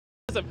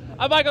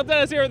I'm Michael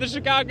Dennis here with the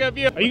Chicago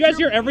View. Are you guys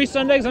here every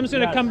Sunday? Because I'm just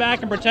going to come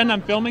back and pretend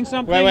I'm filming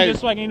something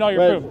just so I can eat all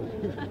your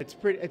food.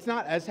 It's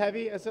not as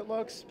heavy as it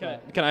looks.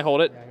 Can I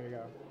hold it? Yeah, here you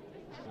go.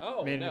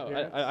 Oh,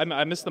 no.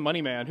 I missed the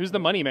money man. Who's the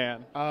money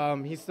man?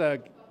 He's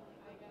the,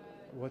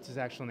 what's his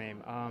actual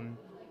name?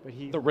 But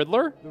he. The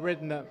Riddler?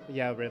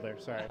 Yeah, Riddler,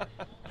 sorry.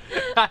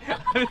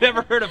 I've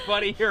never heard a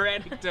funnier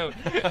anecdote.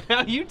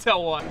 Now you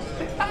tell one.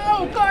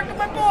 Oh, Clark,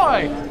 my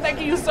boy!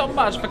 Thank you so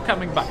much for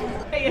coming by.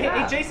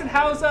 Hey, Jason,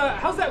 how's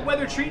that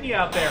weather treating you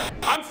out there?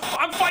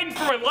 I'm fighting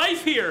for my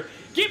life here.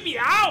 Get me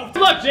out!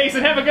 Good luck,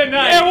 Jason. Have a good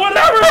night. Yeah,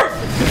 whatever!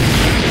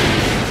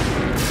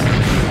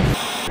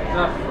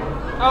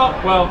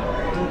 Oh,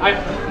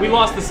 well, we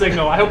lost the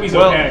signal. I hope he's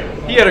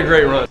okay. He had a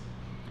great run.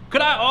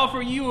 Could I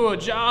offer you a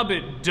job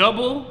at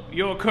double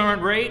your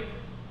current rate?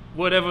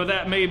 Whatever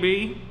that may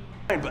be.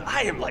 But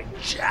I am like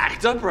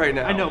jacked up right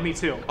now. I know, me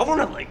too. I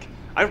wanna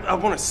I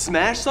wanna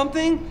smash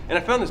something, and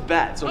I found this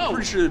bat, so I'm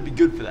pretty sure it'd be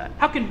good for that.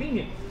 How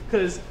convenient,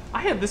 because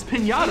I have this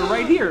pinata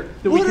right here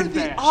that we can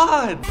bash. What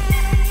are the odds?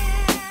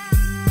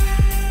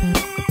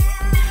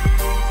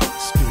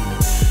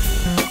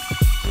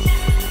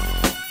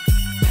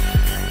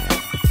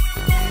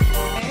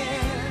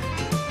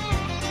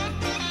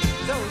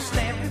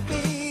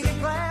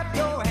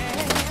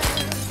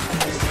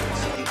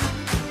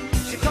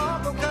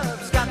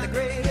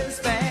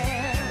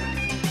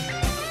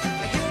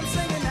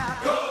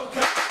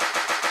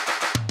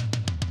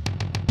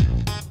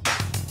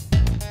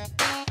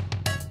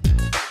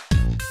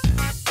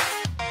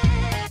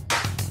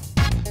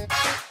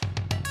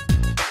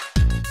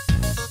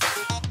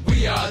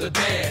 We are the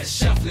bad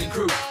shuffling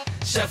crew,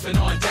 shuffling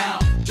on down,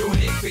 doing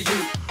it for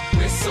you.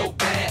 We're so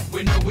bad,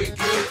 we know we're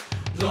good,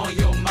 blowing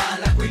your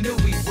mind like we knew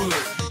we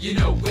would. You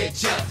know we're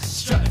just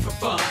strutting for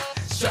fun,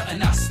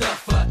 strutting our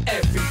stuff for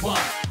everyone.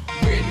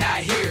 We're not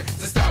here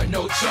to start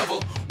no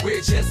trouble,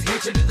 we're just here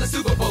to do the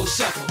Super Bowl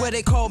shuffle. Where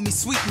they call me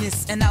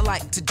sweetness and I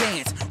like to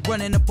dance.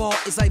 Running the ball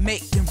is like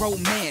making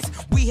romance.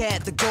 We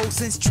had the goal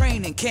since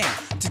training camp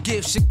to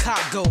give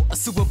Chicago a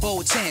Super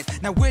Bowl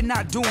chance. Now we're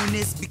not doing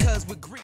this because we're green.